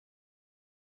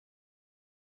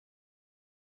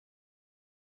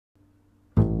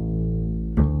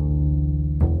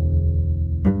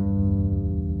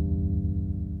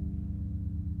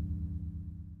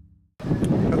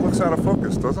out of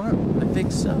focus, doesn't it? I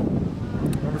think so. I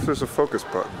wonder if there's a focus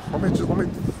button. Let me.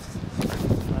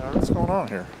 What's going on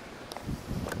here?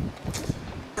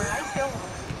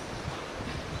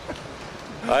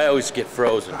 I always get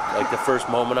frozen, like the first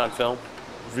moment on film.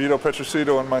 Vito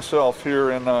Petrosito and myself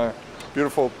here in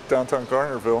beautiful downtown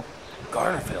Garnerville.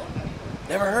 Garnerville.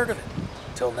 Never heard of it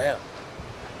till now.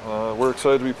 We're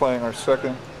excited to be playing our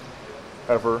second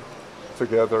ever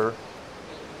together.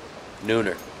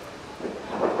 Nooner.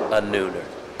 A nooner.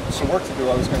 Some work to do.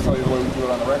 I was going to tell you the way we do it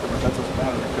on the record, but that doesn't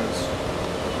matter because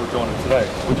we're doing it today.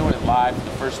 We're doing it live for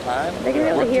the first time? They can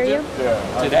really hear you? Yeah.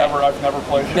 Today? I've never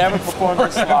played it. Never performed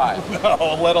this live?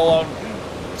 No, let alone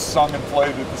sung and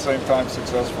played at the same time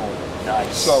successfully.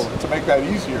 Nice. So, to make that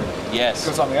easier, yes.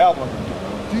 because on the album,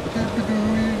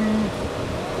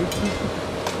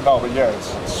 no, but yeah,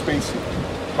 it's spacey.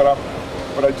 But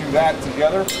I do that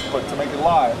together, but to make it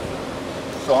live,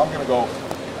 so I'm going to go,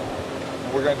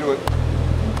 we're going to do it.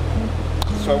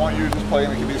 So I want you to just play,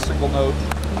 and it can be a single note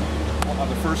on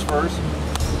the first verse. So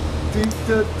it's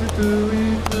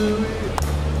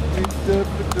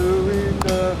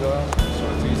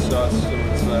E sus, so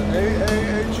it's A,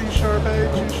 G sharp, A,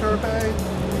 G sharp, A,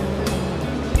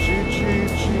 G,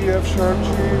 F sharp, G,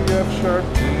 F sharp,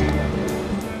 D.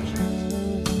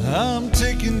 I'm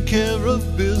taking care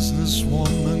of business,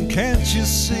 woman, can't you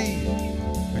see?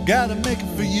 I gotta make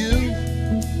it for you,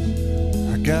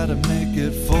 I gotta make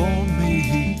it for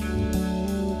me.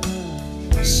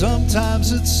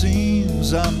 Sometimes it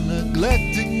seems I'm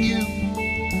neglecting you.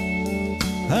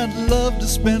 I'd love to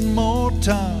spend more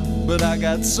time, but I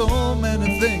got so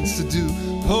many things to do.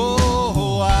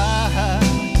 Oh, I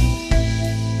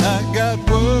got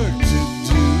work to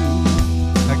do.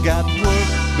 I got work,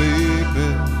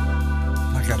 baby.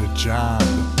 I got a job.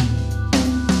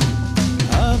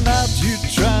 I'm out here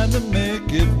trying to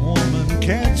make it, woman,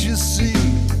 can't you see?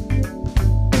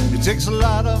 It takes a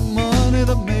lot of money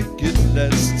to make it,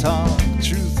 let's talk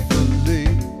truthfully.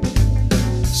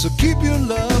 So keep your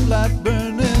love light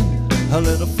burning, a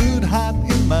little food hot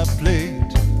in my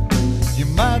plate. You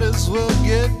might as well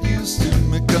get used to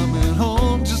me coming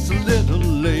home just a little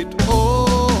late.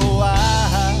 Oh, I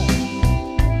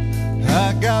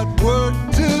got work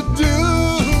to do.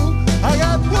 I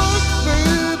got work,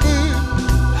 baby.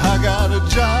 I got a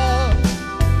job.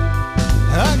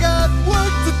 I got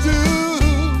work to do.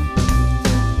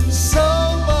 So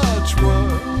much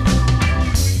work.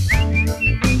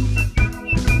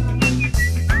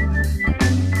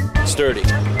 Sturdy.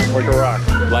 Like a rock.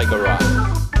 Like a rock.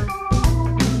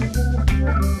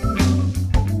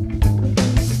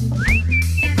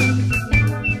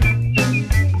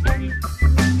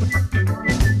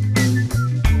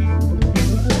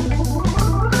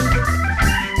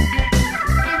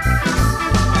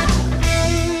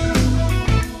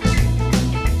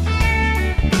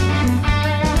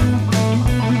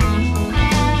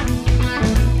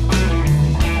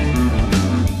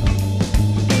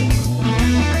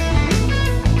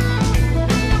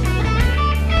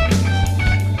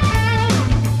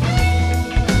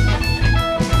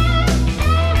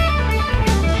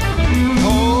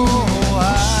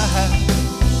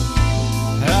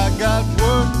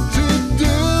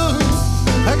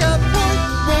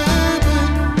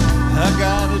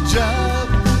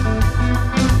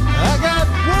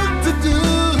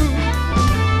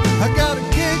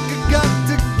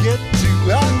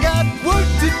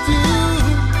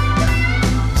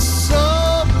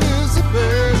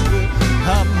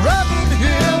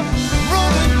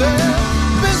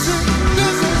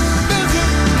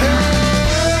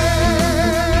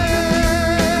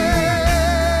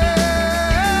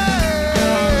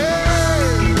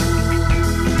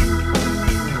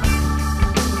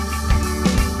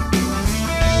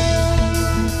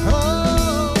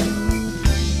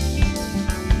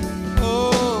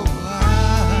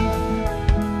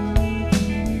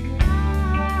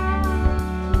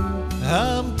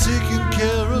 I'm taking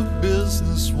care of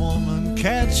business, woman,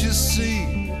 can't you see?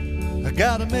 I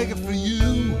gotta make it for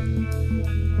you,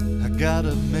 I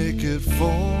gotta make it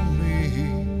for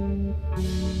me.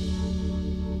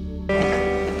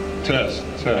 Test.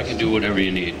 I can do whatever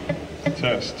you need.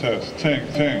 Test. Ting.